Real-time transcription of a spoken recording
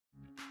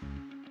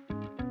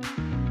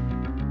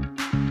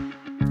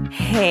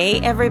Hey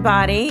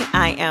everybody,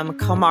 I am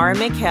Kamara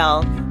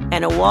Mikkel,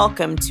 and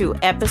welcome to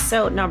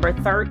episode number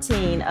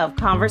 13 of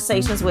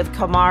Conversations with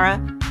Kamara,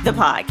 the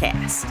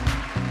podcast.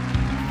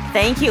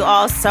 Thank you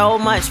all so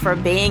much for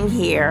being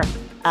here.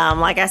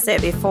 Like I said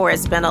before,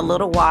 it's been a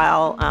little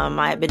while.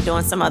 I've been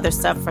doing some other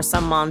stuff for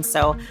some months,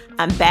 so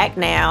I'm back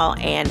now,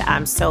 and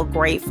I'm so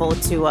grateful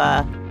to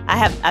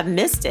I've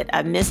missed it.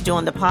 I've missed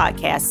doing the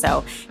podcast.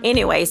 So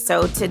anyway,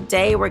 so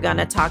today we're going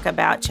to talk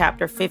about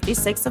chapter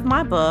 56 of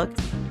my book.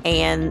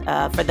 And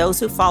for those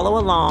who follow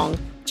along,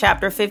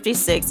 chapter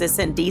 56 is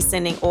in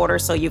descending order.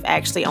 So you've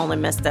actually only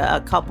missed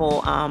a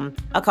couple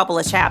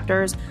of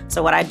chapters.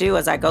 So what I do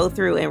is I go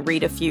through and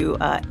read a few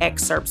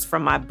excerpts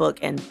from my book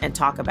and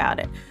talk about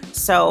it.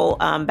 So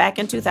back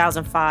in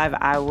 2005,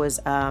 I was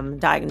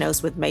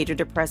diagnosed with major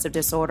depressive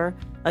disorder,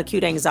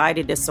 acute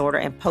anxiety disorder,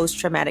 and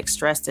post-traumatic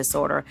stress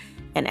disorder.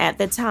 And at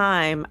the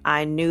time,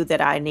 I knew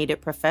that I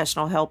needed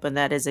professional help, and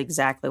that is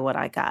exactly what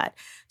I got.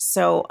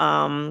 So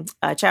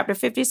chapter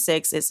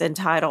 56 is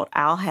entitled,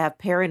 I'll Have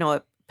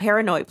Paranoid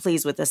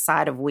Please with a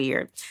Side of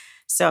Weird.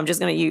 So I'm just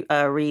going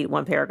to read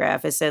one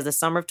paragraph. It says, the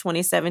summer of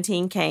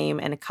 2017 came,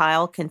 and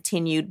Kyle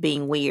continued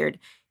being weird.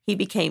 He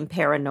became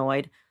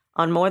paranoid.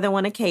 On more than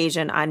one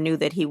occasion, I knew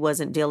that he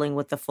wasn't dealing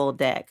with the full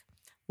deck.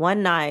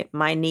 One night,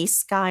 my niece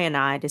Sky and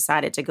I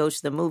decided to go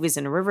to the movies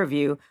in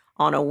Riverview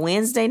on a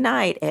Wednesday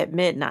night at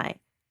midnight.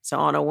 So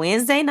on a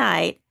Wednesday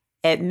night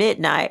at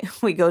midnight,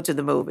 we go to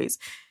the movies.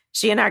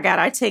 She and I got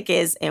our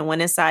tickets and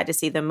went inside to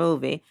see the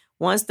movie.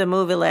 Once the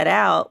movie let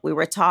out, we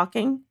were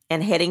talking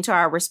and heading to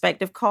our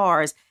respective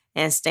cars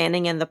and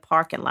standing in the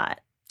parking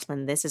lot.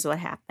 And this is what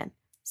happened.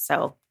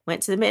 So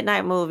went to the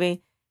midnight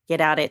movie,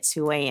 get out at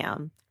 2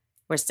 a.m.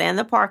 We're standing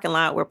in the parking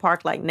lot. We're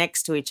parked like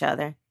next to each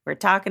other. We're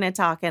talking and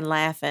talking,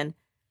 laughing.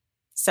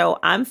 So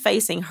I'm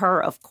facing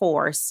her, of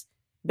course.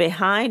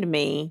 Behind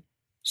me,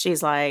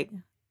 she's like,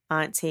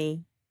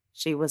 Auntie,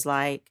 she was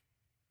like,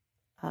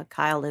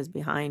 Kyle is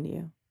behind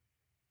you.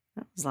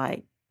 I was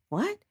like,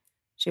 what?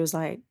 She was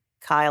like,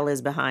 Kyle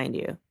is behind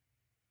you.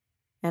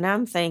 And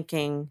I'm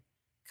thinking,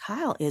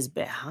 Kyle is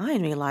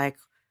behind me. Like,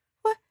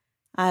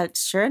 what?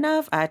 Sure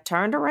enough, I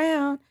turned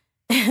around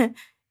and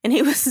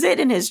he was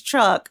sitting in his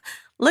truck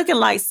looking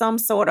like some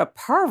sort of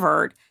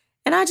pervert.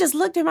 And I just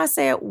looked at him. I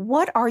said,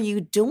 what are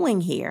you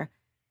doing here?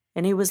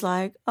 And he was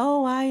like,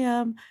 oh,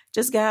 I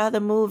just got out of the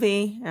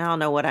movie. I don't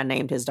know what I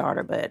named his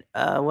daughter, but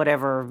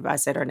whatever I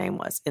said her name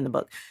was in the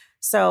book.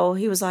 So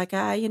he was like,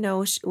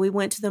 we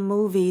went to the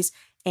movies.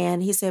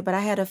 And he said, but I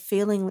had a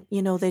feeling,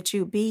 that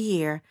you'd be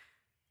here.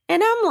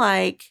 And I'm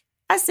like,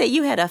 I said,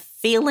 you had a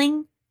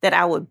feeling that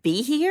I would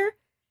be here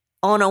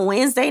on a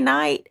Wednesday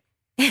night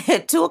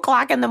at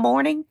 2:00 in the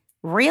morning?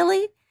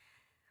 Really?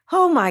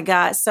 Oh my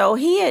God. So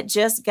he had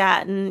just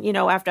gotten,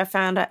 after I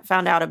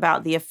found out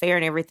about the affair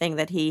and everything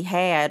that he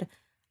had,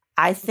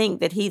 I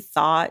think that he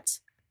thought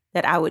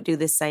that I would do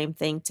the same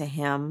thing to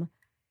him.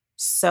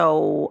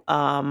 So,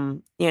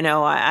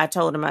 I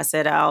told him, I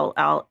said,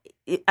 I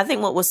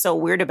think what was so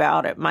weird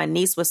about it, my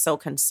niece was so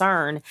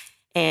concerned,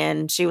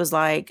 and she was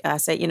like, I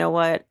said, you know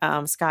what,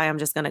 Sky, I'm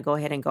just going to go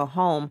ahead and go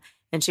home.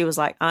 And she was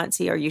like,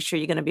 Auntie, are you sure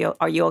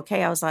are you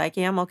okay? I was like,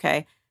 yeah, I'm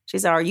okay. She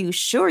said, are you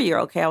sure you're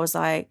okay? I was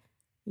like,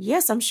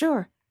 yes, I'm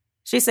sure.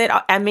 She said,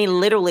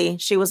 literally,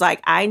 she was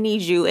like, I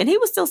need you. And he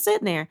was still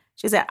sitting there.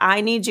 She said,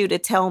 I need you to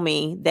tell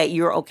me that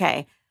you're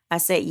okay. I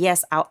said,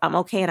 yes, I'm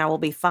okay and I will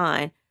be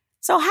fine.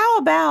 So how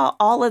about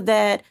all of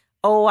that?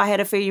 Oh, I had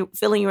a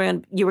feeling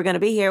you were going to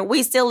be here.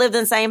 We still lived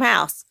in the same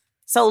house.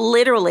 So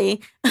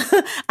literally,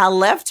 I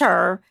left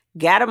her,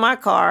 got in my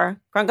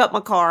car, cranked up my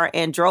car,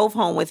 and drove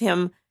home with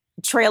him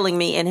trailing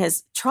me in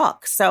his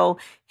truck. So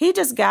he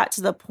just got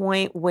to the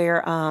point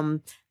where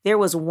there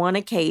was one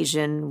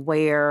occasion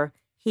where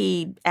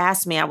he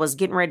asked me, I was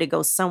getting ready to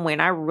go somewhere,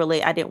 and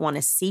I didn't want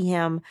to see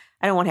him.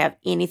 I didn't want to have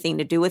anything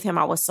to do with him.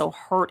 I was so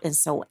hurt and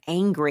so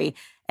angry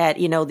at,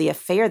 the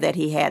affair that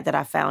he had that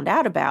I found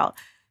out about.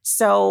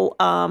 So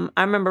I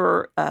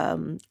remember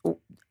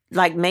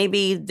like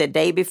maybe the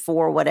day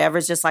before, whatever,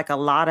 it's just like a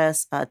lot of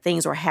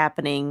things were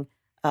happening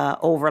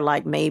over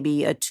like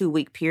maybe a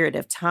 2-week period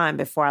of time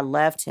before I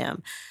left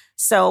him.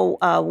 So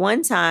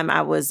one time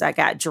I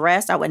got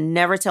dressed. I would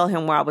never tell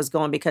him where I was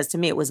going because to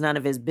me it was none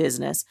of his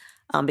business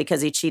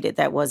because he cheated.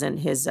 That wasn't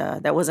his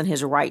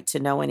right to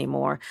know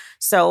anymore.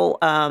 So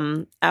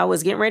I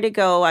was getting ready to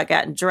go. I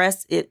got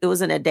dressed. It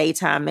was in the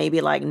daytime,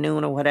 maybe like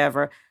noon or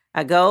whatever.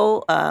 I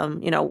go,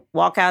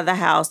 walk out of the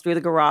house through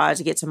the garage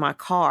to get to my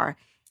car.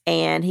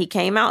 And he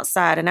came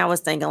outside and I was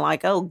thinking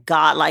like, oh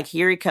God, like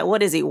here he comes. What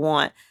does he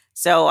want?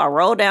 So I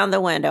rolled down the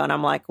window and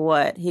I'm like,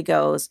 what? He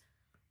goes,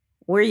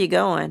 where are you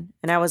going?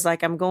 And I was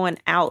like, I'm going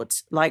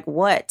out. Like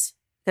what?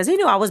 Because he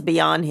knew I was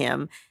beyond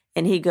him.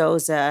 And he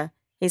goes,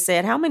 he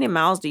said, how many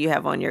miles do you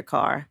have on your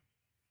car?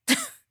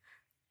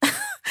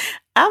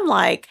 I'm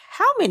like,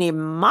 how many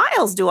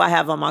miles do I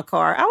have on my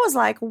car? I was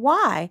like,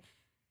 why?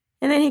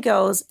 And then he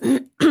goes,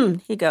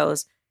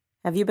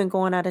 have you been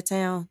going out of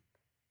town?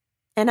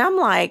 And I'm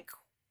like,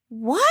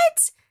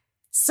 what?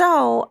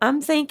 So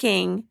I'm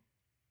thinking,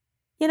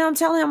 I'm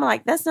telling him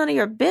like, that's none of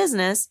your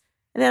business.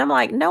 And then I'm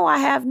like, no, I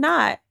have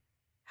not.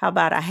 How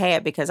about I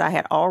had, because I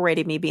had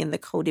already, me being the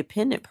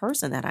codependent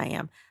person that I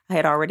am, I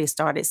had already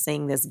started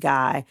seeing this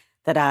guy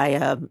that I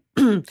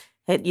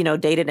had,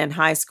 dated in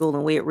high school,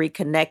 and we had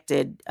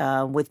reconnected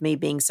with me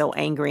being so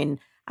angry. And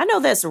I know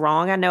that's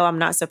wrong. I know I'm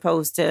not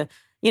supposed to,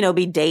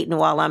 be dating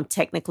while I'm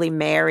technically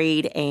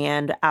married.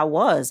 And I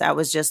was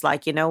just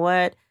like, you know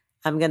what?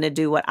 I'm going to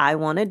do what I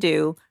want to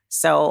do.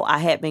 So I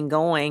had been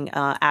going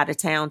out of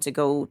town to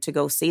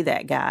go see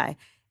that guy.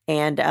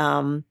 And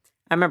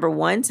I remember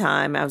one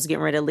time I was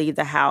getting ready to leave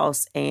the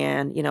house,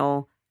 and,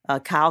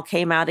 Kyle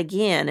came out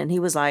again, and he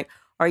was like,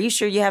 are you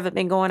sure you haven't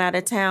been going out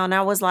of town?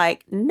 I was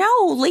like, no,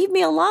 leave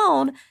me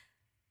alone.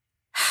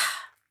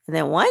 And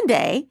then one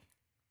day,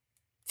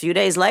 a few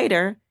days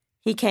later,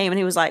 he came and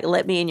he was like,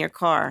 let me in your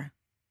car.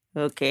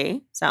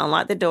 Okay. So I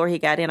unlocked the door. He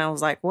got in. I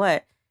was like,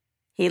 what?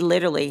 He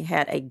literally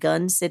had a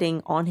gun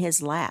sitting on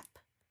his lap.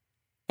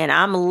 And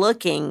I'm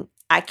looking,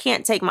 I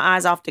can't take my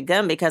eyes off the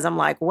gun because I'm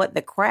like, what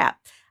the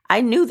crap? I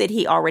knew that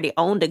he already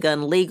owned a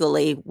gun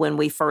legally when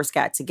we first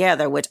got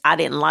together, which I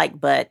didn't like,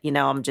 but,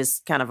 I'm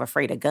just kind of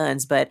afraid of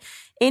guns. But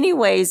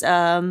anyways,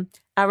 I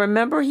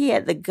remember he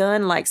had the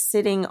gun like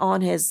sitting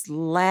on his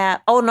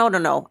lap. Oh,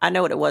 no. I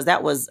know what it was.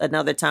 That was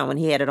another time when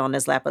he had it on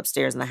his lap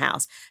upstairs in the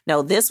house.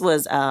 No, this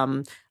was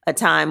a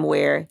time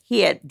where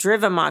he had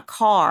driven my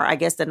car, I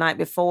guess the night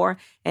before,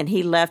 and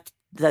he left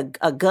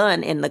a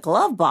gun in the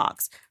glove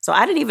box. So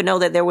I didn't even know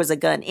that there was a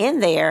gun in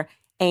there.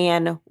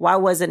 And why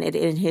wasn't it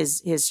in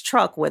his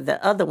truck with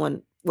the other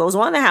one? Well, it was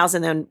one in the house,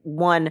 and then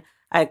one,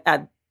 I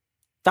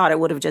thought it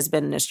would have just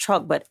been in his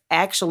truck. But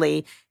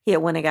actually, he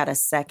had went and got a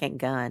second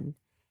gun.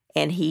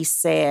 And he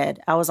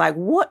said, I was like,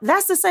 what?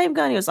 That's the same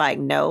gun? He was like,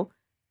 no.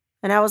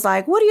 And I was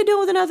like, what are you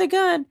doing with another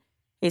gun?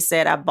 He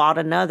said, I bought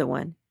another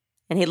one.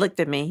 And he looked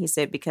at me. He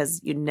said,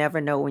 because you never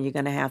know when you're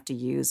going to have to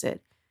use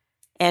it.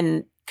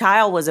 And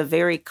Kyle was a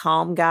very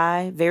calm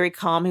guy, very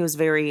calm. He was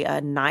very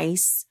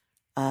nice.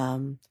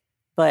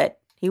 But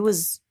he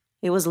was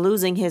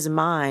losing his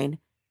mind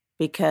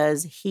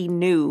because he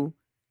knew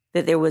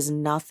that there was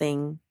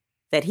nothing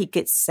that he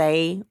could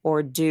say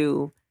or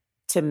do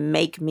to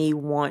make me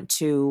want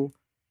to,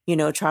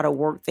 try to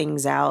work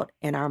things out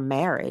in our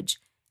marriage.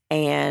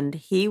 And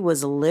he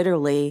was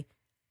literally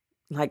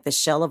like the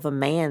shell of a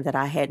man that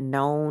I had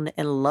known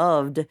and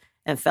loved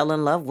and fell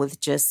in love with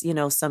just,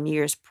 some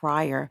years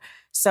prior.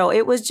 So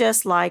it was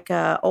just like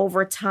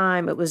over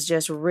time, it was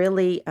just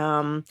really,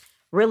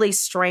 really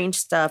strange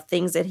stuff,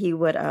 things that he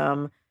would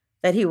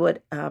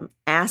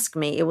ask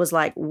me. It was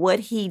like what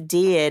he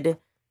did,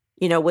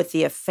 with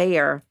the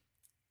affair.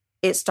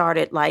 It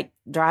started like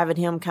driving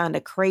him kind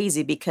of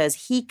crazy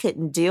because he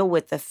couldn't deal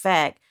with the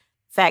fact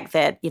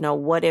that,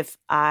 what if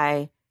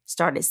I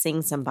started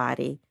seeing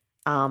somebody?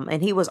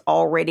 And he was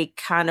already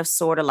kind of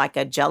sort of like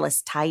a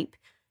jealous type.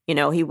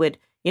 He would,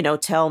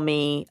 tell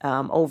me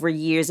over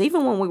years,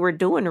 even when we were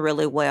doing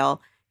really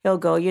well, he'll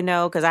go,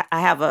 because I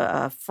have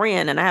a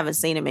friend and I haven't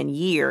seen him in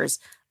years.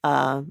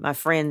 My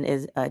friend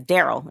is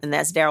Daryl, and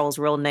that's Daryl's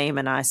real name.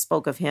 And I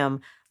spoke of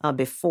him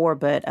before,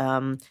 but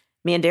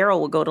me and Daryl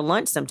would go to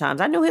lunch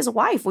sometimes. I knew his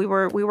wife. We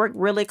were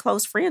really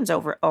close friends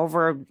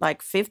over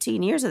like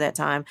 15 years of that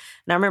time.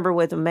 And I remember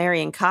with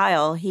Mary and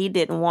Kyle, he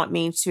didn't want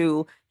me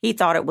to, he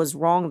thought it was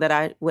wrong that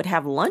I would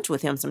have lunch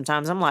with him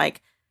sometimes. I'm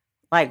like,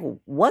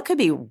 what could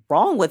be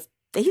wrong with,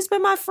 he's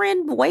been my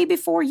friend way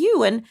before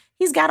you, and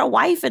he's got a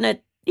wife and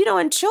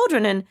and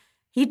children. And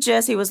he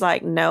was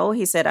like, no,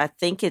 he said, I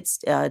think it's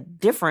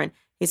different.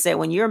 He said,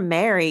 when you're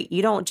married,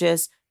 you don't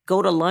just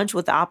go to lunch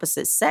with the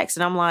opposite sex.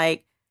 And I'm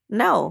like,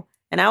 no.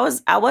 And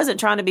I wasn't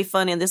trying to be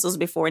funny, and this was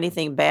before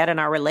anything bad in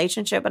our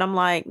relationship. But I'm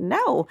like,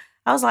 no.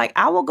 I was like,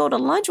 I will go to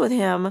lunch with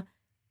him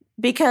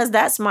because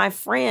that's my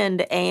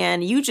friend,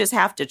 and you just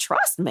have to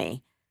trust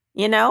me,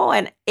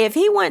 And if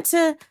he went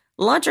to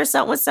lunch or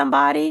something with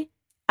somebody,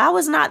 I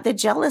was not the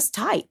jealous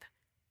type.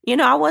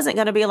 I wasn't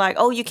going to be like,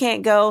 oh, you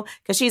can't go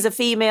because she's a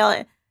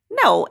female.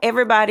 No,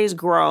 everybody's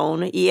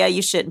grown. Yeah,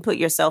 you shouldn't put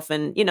yourself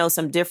in,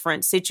 some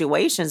different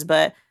situations,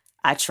 but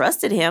I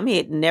trusted him. He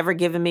had never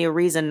given me a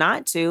reason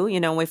not to,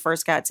 when we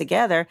first got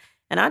together.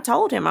 And I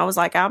told him, I was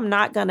like, I'm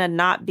not going to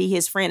not be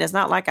his friend. It's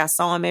not like I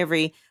saw him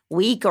every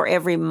week or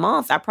every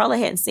month. I probably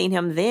hadn't seen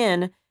him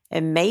then,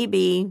 and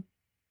maybe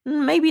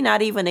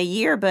not even a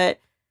year, but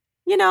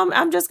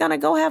I'm just going to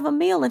go have a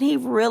meal. And he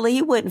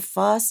wouldn't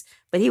fuss,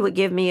 but he would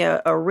give me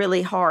a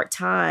really hard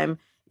time,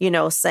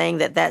 saying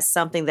that that's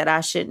something that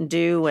I shouldn't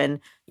do. And,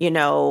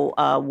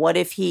 what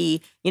if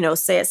he,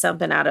 said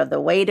something out of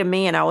the way to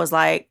me? And I was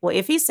like, well,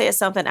 if he said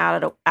something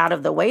out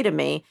of the way to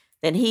me,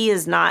 then he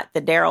is not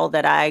the Daryl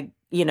that I,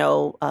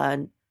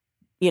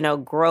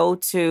 grow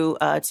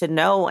to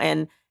know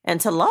and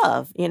to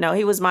love.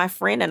 He was my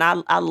friend, and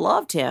I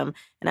loved him,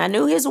 and I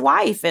knew his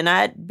wife,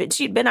 and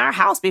she'd been our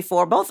house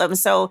before, both of them.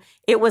 So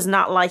it was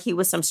not like he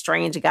was some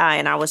strange guy,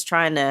 and I was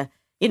trying to,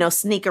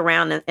 sneak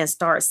around and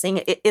start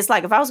singing. It's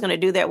like, if I was going to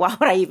do that, why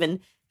would I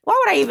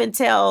even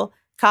tell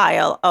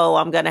Kyle, oh,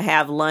 I'm going to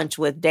have lunch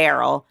with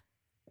Daryl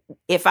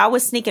if I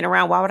was sneaking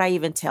around, why would I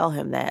even tell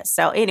him that?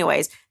 So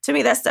anyways, to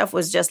me, that stuff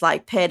was just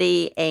like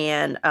petty.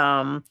 And,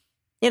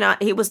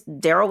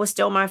 Daryl was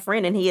still my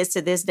friend, and he is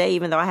to this day,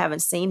 even though I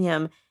haven't seen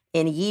him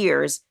in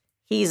years.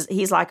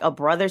 He's like a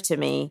brother to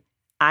me.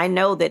 I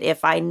know that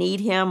if I need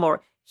him,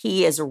 or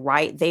he is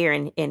right there,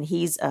 and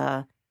he's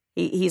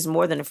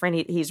more than a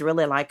friend. He's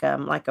really like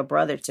a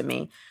brother to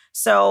me.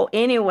 So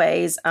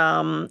anyways,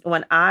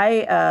 when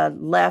I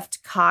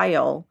left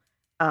Kyle,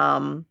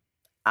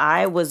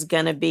 I was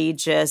going to be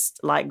just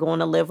like going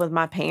to live with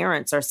my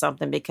parents or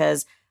something,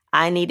 because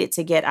I needed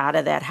to get out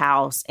of that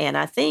house. And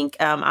I think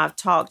I've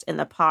talked in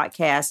the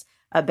podcast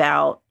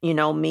about,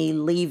 me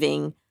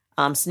leaving,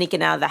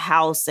 sneaking out of the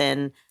house,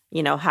 and,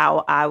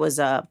 how I was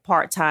a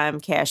part-time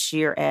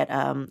cashier at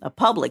a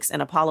Publix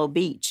in Apollo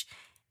Beach.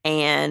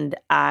 And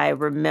I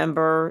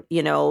remember,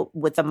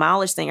 with the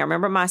mileage thing, I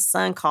remember my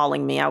son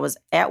calling me. I was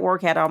at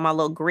work, had on my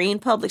little green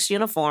Publix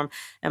uniform,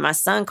 and my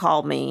son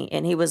called me,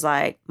 and he was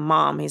like,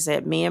 Mom, he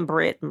said, me and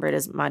Britt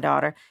is my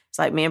daughter. It's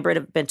like, me and Britt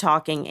have been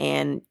talking,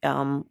 and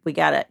we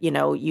got to,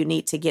 you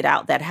need to get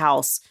out that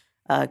house.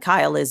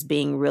 Kyle is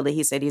being really,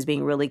 he said, he's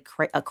being really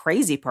a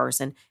crazy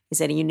person. He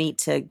said, you need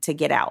to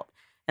get out.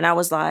 And I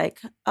was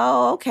like,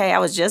 oh, okay. I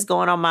was just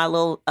going on my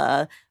little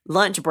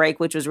lunch break,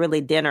 which was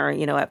really dinner,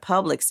 at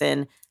Publix.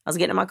 And I was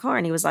getting in my car,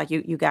 and he was like,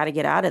 you got to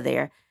get out of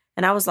there.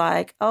 And I was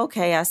like,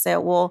 okay. I said,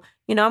 well,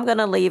 I'm going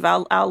to leave.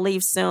 I'll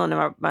leave soon.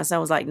 And my son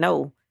was like,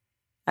 no.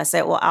 I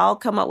said, well, I'll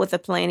come up with a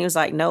plan. He was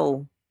like,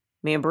 no,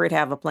 me and Britt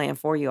have a plan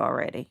for you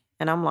already.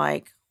 And I'm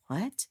like,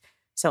 what?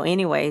 So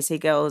anyways, he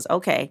goes,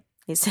 okay.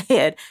 He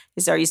said,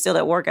 are you still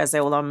at work? I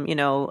said, well,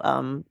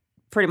 I'm,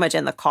 pretty much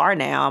in the car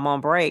now. I'm on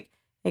break.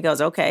 He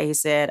goes, okay. He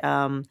said,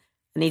 I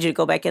need you to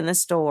go back in the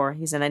store.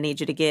 He said, I need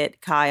you to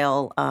get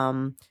Kyle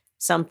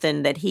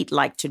something that he'd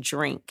like to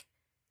drink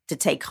to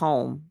take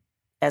home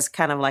as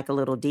kind of like a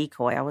little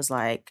decoy. I was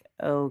like,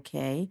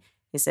 okay.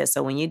 He said,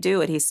 so when you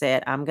do it, he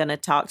said, I'm going to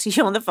talk to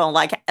you on the phone.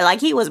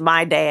 Like he was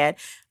my dad,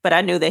 but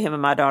I knew that him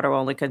and my daughter were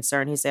only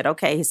concerned. He said,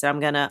 okay. He said,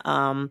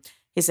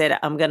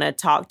 I'm going to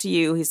talk to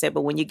you. He said,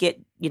 but when you get,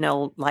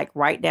 like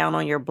right down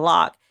on your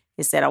block,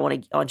 he said, I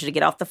want you to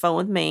get off the phone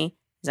with me.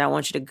 He said, I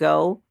want you to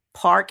go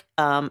park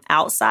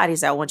outside. He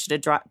said, I want you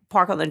to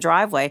park on the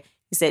driveway.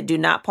 He said, do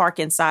not park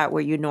inside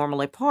where you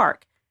normally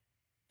park.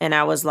 And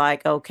I was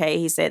like, okay.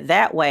 He said,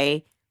 that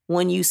way,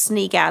 when you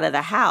sneak out of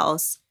the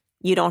house,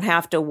 you don't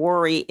have to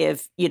worry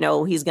if,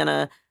 he's going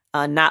to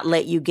not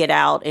let you get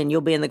out, and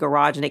you'll be in the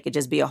garage and it could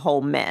just be a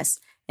whole mess.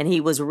 And he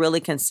was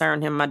really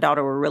concerned. Him and my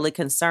daughter were really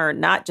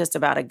concerned, not just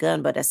about a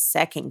gun, but a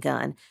second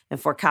gun.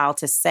 And for Kyle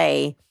to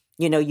say,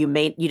 you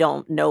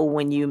don't know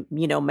when you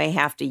may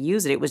have to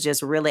use it. It was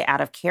just really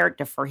out of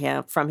character for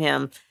him,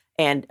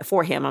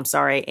 I'm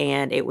sorry.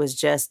 And it was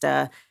just,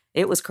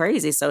 it was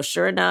crazy. So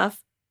sure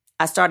enough,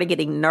 I started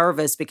getting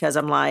nervous, because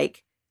I'm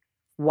like,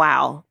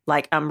 wow,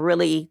 like I'm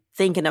really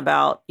thinking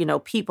about,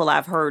 people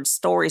I've heard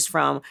stories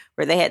from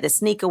where they had to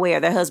sneak away,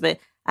 or their husband.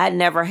 I'd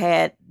never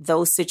had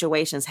those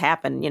situations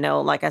happen.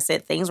 Like I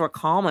said, things were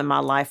calm in my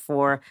life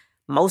for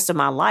most of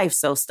my life.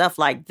 So stuff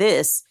like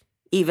this,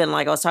 even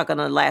like I was talking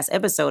on the last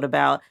episode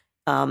about,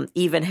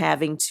 even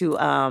having to,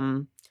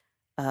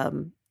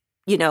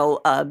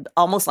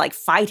 almost like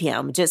fight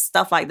him, just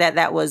stuff like that.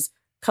 That was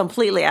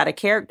completely out of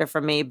character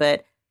for me.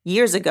 But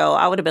years ago,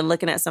 I would have been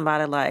looking at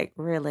somebody like,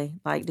 really?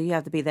 Like, do you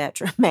have to be that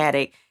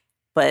dramatic?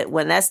 But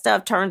when that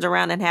stuff turns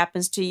around and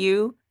happens to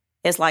you,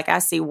 it's like I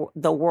see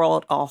the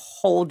world a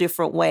whole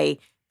different way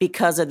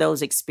because of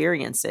those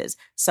experiences.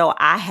 So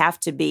I have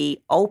to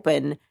be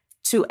open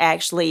to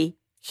actually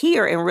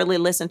hear and really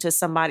listen to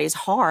somebody's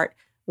heart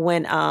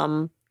when,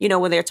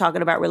 when they're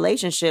talking about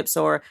relationships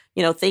or,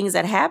 things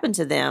that happen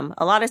to them.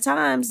 A lot of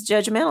times,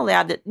 judgmentally,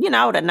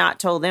 I would have not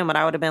told them, but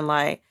I would have been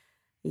like,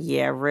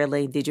 yeah,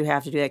 really? Did you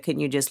have to do that?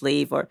 Couldn't you just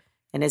leave?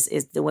 And it's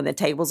when the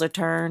tables are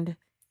turned,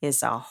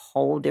 it's a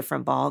whole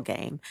different ball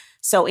game.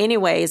 So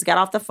anyways, got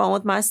off the phone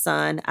with my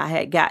son. I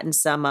had gotten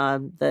some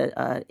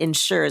the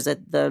Ensures,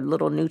 the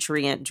little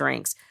nutrient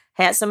drinks.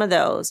 Had some of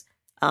those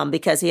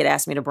because he had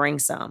asked me to bring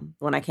some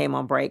when I came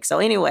on break. So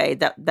anyway,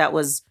 that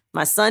was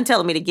my son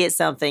telling me to get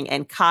something,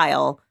 and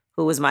Kyle,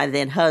 who was my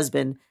then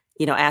husband,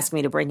 asked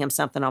me to bring him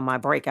something on my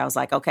break. I was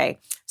like, okay.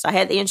 So I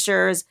had the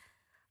Ensures.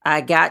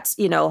 I got,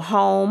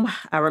 home.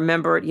 I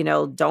remembered,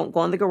 don't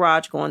go in the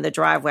garage, go in the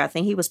driveway. I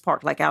think he was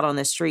parked like out on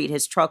the street.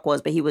 His truck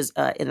was, but he was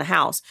in the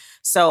house.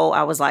 So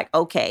I was like,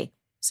 okay.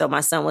 So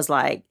my son was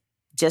like,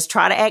 just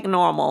try to act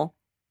normal,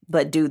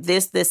 but do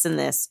this, this, and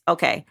this.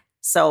 Okay.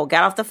 So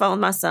got off the phone with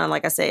my son.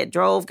 Like I said,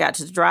 drove, got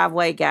to the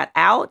driveway, got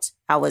out.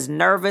 I was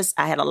nervous.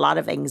 I had a lot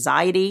of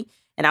anxiety,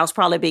 and I was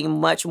probably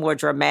being much more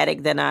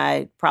dramatic than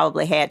I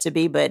probably had to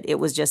be, but it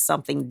was just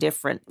something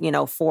different,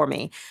 for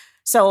me.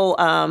 So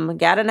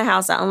got in the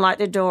house, I unlocked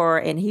the door,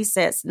 and he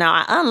says, now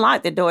I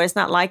unlocked the door. It's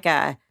not like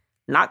I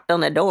knocked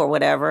on the door or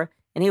whatever.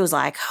 And he was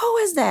like, who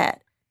is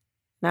that?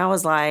 And I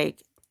was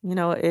like,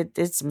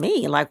 it's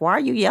me. Like, why are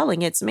you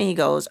yelling? It's me. He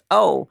goes,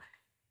 oh.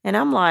 And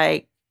I'm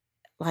like,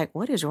 like,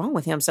 what is wrong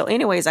with him? So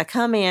anyways, I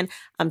come in,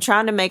 I'm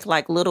trying to make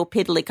like little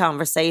piddly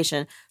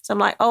conversation. So I'm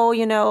like, oh,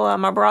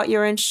 I brought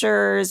your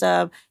insurers.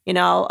 I'm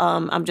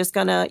just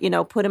going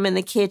to, put him in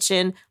the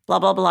kitchen, blah,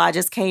 blah, blah. I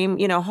just came,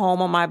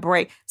 home on my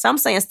break. So I'm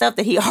saying stuff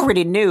that he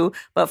already knew.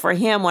 But for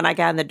him, when I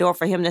got in the door,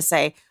 for him to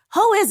say,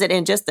 who is it?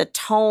 And just the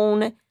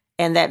tone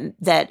and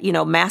that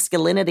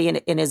masculinity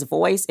in his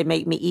voice, it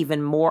made me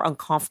even more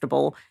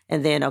uncomfortable.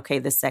 And then, okay,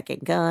 the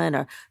second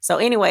gun. So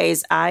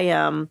anyways,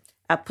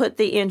 I put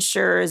the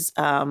insurers,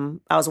 I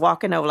was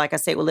walking over, like I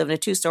said, we live in a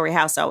 2-story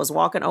house. So I was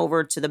walking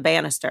over to the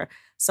banister.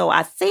 So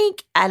I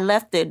think I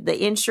left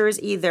the insurers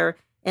either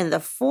in the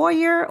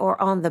foyer or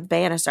on the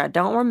banister. I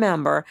don't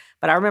remember,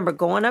 but I remember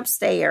going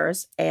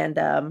upstairs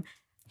and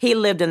he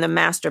lived in the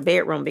master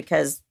bedroom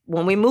because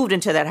when we moved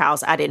into that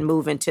house, I didn't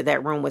move into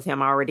that room with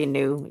him. I already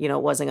knew, it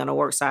wasn't going to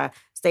work. So I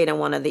stayed in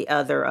one of the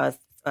other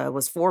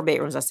was 4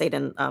 bedrooms. I stayed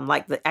in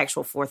like the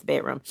actual 4th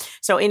bedroom.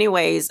 So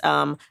anyways,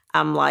 I'm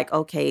like,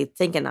 okay,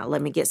 thinking,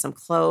 let me get some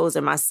clothes.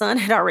 And my son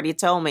had already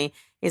told me,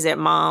 he said,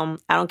 Mom,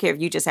 I don't care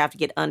if you just have to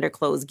get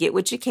underclothes, get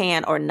what you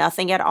can or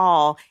nothing at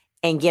all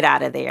and get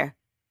out of there.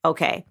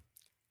 Okay.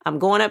 I'm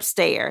going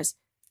upstairs.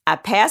 I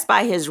passed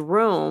by his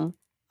room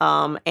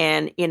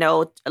and,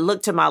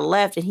 look to my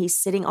left and he's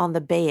sitting on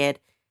the bed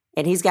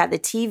and he's got the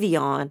TV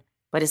on,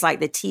 but it's like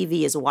the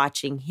TV is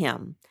watching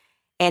him.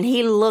 And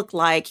he looked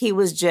like he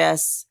was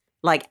just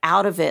like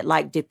out of it,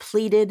 like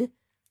depleted.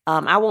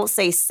 I won't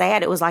say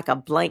sad. It was like a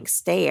blank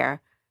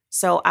stare.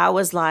 So I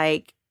was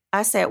like,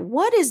 I said,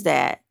 what is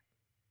that?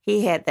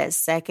 He had that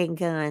second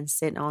gun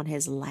sitting on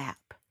his lap.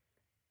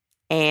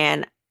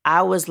 And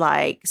I was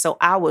like, so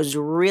I was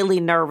really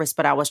nervous,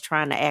 but I was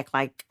trying to act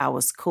like I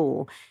was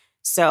cool.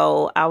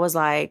 So I was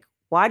like,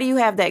 why do you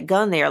have that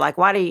gun there? Like,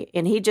 why do you?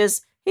 And he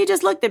just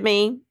looked at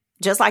me.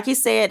 Just like he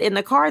said in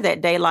the car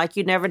that day, like,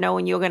 you never know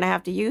when you're going to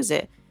have to use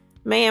it.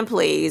 Man,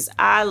 please.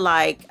 I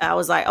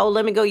was like, oh,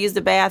 let me go use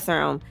the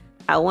bathroom.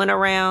 I went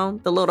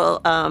around the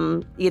little,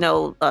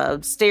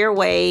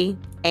 stairway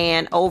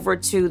and over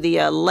to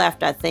the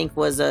left, I think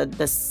was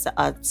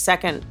the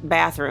second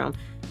bathroom.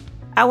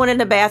 I went in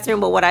the bathroom,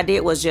 but what I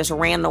did was just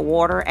ran the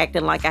water,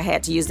 acting like I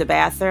had to use the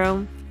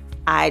bathroom.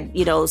 I,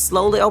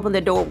 slowly opened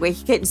the door where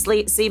he couldn't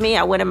see me.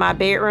 I went in my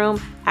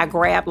bedroom. I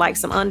grabbed like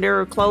some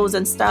underclothes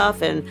and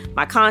stuff and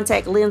my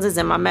contact lenses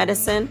and my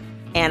medicine.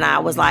 And I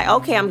was like,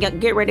 okay, I'm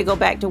getting ready to go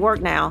back to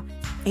work now.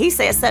 He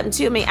said something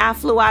to me. I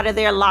flew out of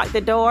there, locked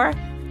the door,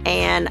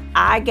 and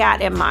I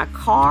got in my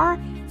car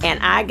and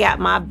I got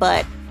my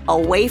butt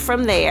away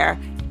from there.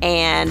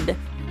 And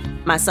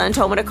my son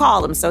told me to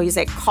call him. So he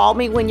said, call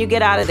me when you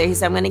get out of there. He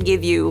said, I'm going to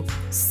give you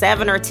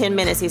 7 or 10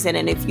 minutes. He said,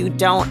 and if you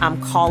don't,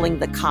 I'm calling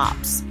the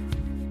cops.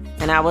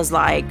 And I was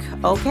like,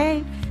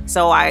 okay.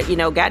 So I,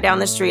 got down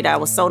the street. I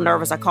was so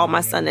nervous. I called my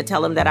son to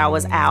tell him that I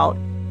was out.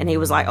 And he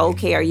was like,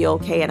 okay, are you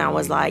okay? And I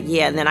was like,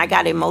 yeah. And then I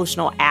got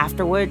emotional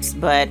afterwards,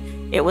 but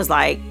it was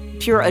like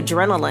pure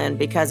adrenaline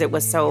because it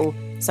was so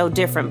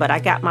different. But I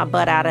got my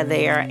butt out of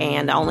there.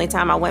 And the only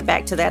time I went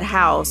back to that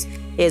house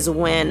is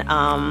when,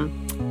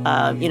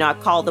 I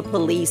called the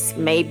police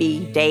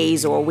maybe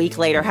days or a week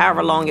later,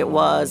 however long it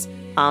was,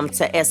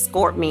 to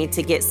escort me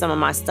to get some of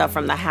my stuff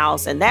from the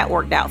house. And that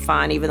worked out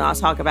fine, even though I'll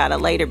talk about it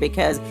later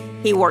because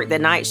he worked the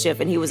night shift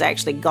and he was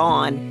actually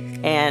gone.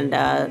 And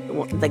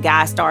the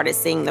guy started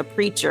seeing the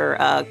preacher,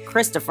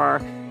 Christopher.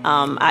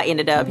 He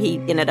ended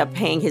up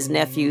paying his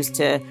nephews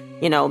to,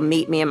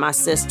 meet me and my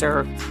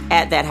sister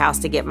at that house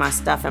to get my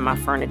stuff and my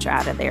furniture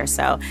out of there.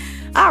 So,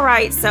 all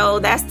right. So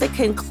that's the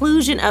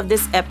conclusion of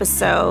this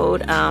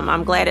episode.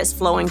 I'm glad it's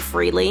flowing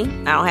freely.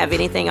 I don't have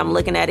anything I'm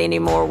looking at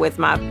anymore with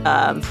my,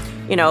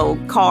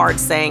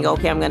 cards saying,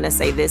 okay, I'm going to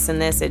say this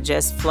and this. It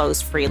just flows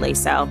freely.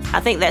 So I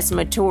think that's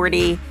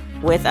maturity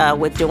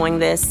with doing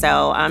this.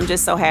 So I'm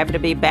just so happy to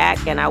be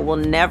back, and I will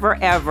never,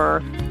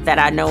 ever that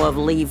I know of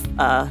leave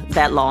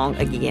that long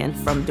again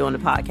from doing the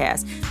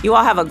podcast. You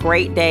all have a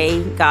great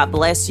day. God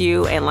bless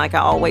you. And like I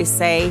always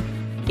say,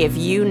 if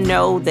you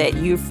know that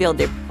you feel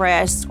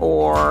depressed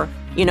or,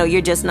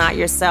 you're just not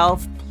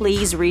yourself,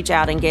 please reach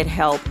out and get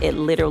help. It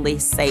literally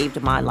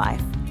saved my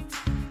life.